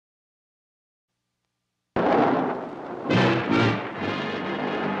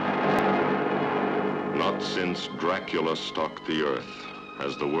Since Dracula stalked the earth,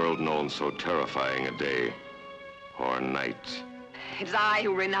 has the world known so terrifying a day or night? It is I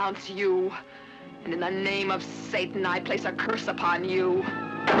who renounce you, and in the name of Satan, I place a curse upon you.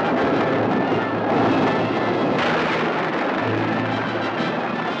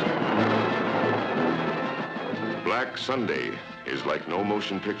 Black Sunday is like no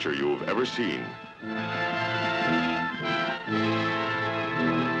motion picture you've ever seen.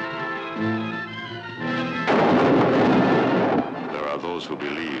 There are those who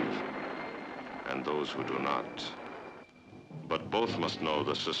believe and those who do not. But both must know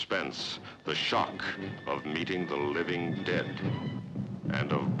the suspense, the shock of meeting the living dead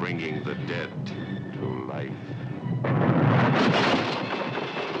and of bringing the dead to life.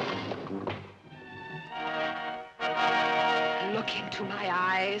 Look into my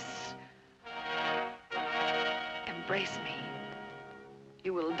eyes. Embrace me.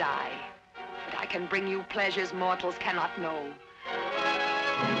 You will die, but I can bring you pleasures mortals cannot know.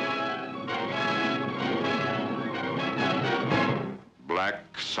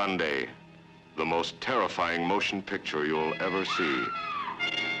 Black Sunday, the most terrifying motion picture you'll ever see.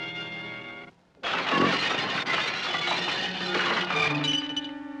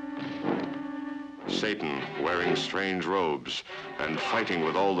 Satan, wearing strange robes and fighting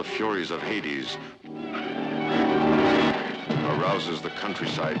with all the furies of Hades, arouses the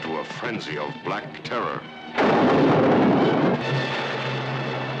countryside to a frenzy of black terror.